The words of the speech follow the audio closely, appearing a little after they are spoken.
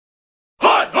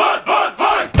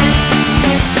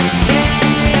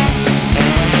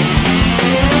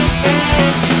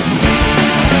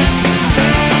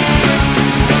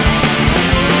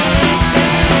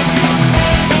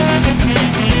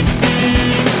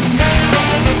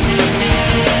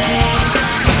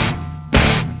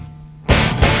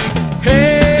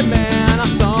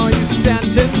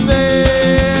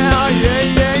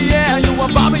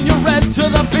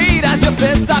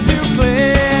fists start to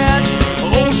clench.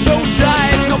 Oh, so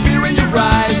tight, no fear in your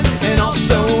eyes, and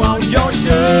also on your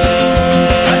shirt.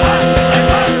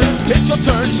 It's your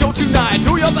turn, show tonight.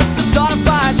 Do your best to start a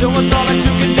fight. Show us all that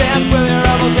you can dance with your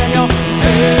elbows in your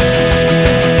head.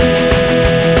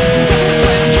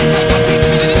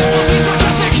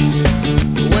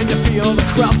 When you feel the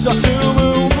crowd start to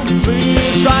move,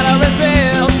 please try to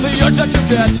resist the urge that you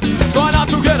get. Try not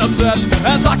to get upset,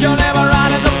 as I can never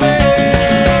right in the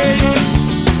face.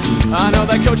 I know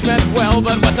that coach meant well,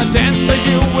 but what's a dance to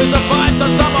you is a fight to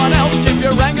someone else. Keep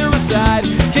your anger aside,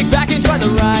 kick back and try the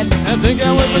ride, and think I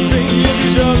would be if you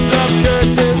showed some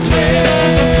courtesy.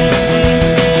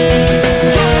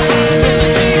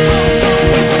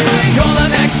 You're the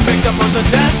next victim of the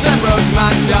dance and broke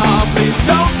my jaw. Please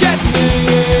don't get me.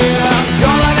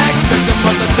 You're the next victim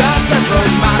of the dance and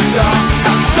broke my jaw.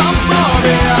 Have some more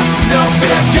beer, no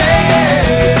fear,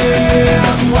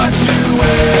 guess what you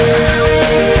wear.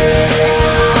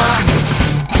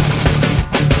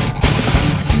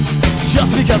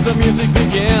 Just because the music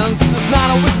begins does not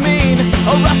always mean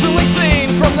a wrestling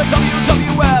scene from the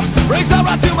WWF brings out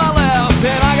right to my left,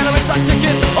 and I got a ringside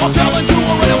ticket. I'll challenge you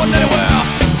or anyone anywhere.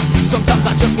 Sometimes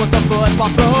I just want the football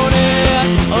thrown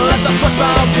in, let the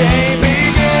football game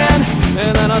begin,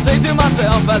 and then I say to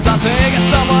myself as I think of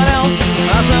someone else,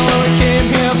 that's not what we came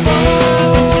here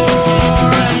for,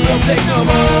 and we'll take no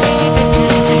more.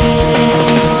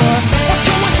 What's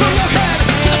going through your head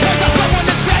to the point that someone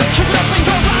is dead? Keep it up and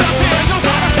go right up here, no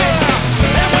right up here.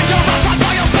 And when you're outside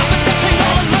by yourself and touching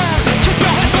all in land, keep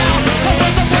your head down, or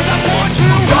with the wind that warned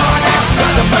you. You're an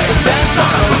expert to play the dance to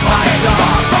prove my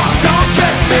job. Don't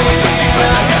get me.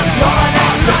 You're an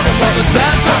expert to play the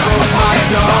dance to prove my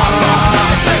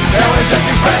job. And we'll just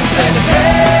be friends in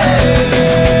here.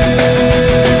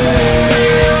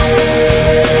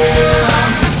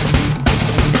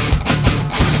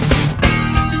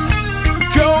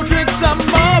 Go drink some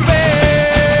more beer.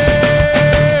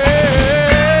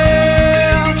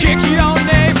 Kick your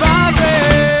neighbor's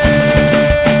ear.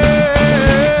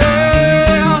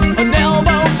 An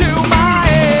elbow to my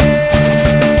ear.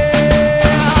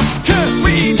 Could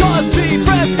we just be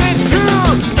friends in here?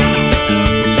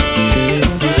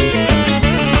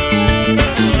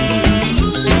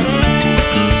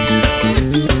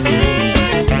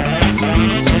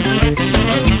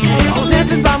 I was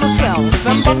dancing by myself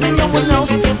and bumping no one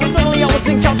else, but suddenly I was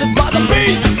encountered by the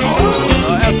beast.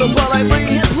 I asked so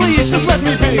politely, please just let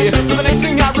me be. But the next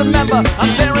thing I remember,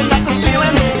 I'm staring at the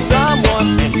ceiling.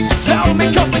 Someone tell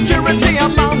me, call security,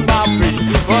 I'm on my feet.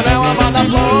 But now I'm on the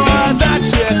floor, that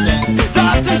shit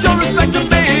doesn't show respect to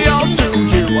me or to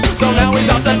you. So now he's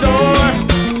out the door.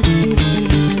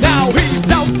 Now he's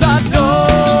out the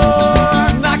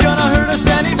door. Not gonna hurt us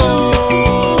anymore.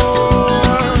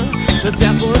 The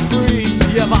dance floor is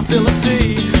free of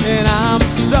hostility, and I'm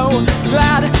so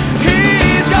glad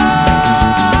he's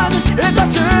gone. It's our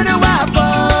turn to have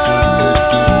fun.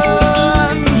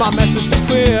 My message was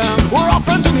clear, we're all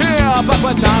friends in here, but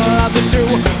we're not allowed to do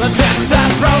the dance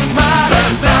that broke my,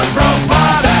 dance that broke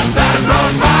my, dance that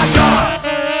broke my jaw.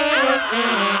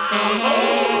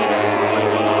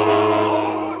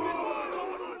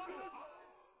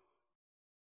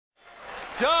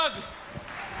 Doug,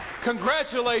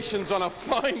 congratulations on a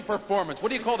fine performance. What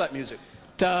do you call that music?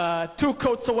 Two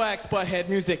coats of wax, butthead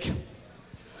music.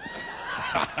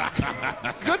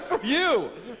 Good for you.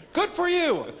 Good for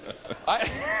you.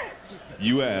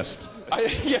 You asked.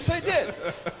 Yes, I did.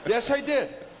 Yes, I did.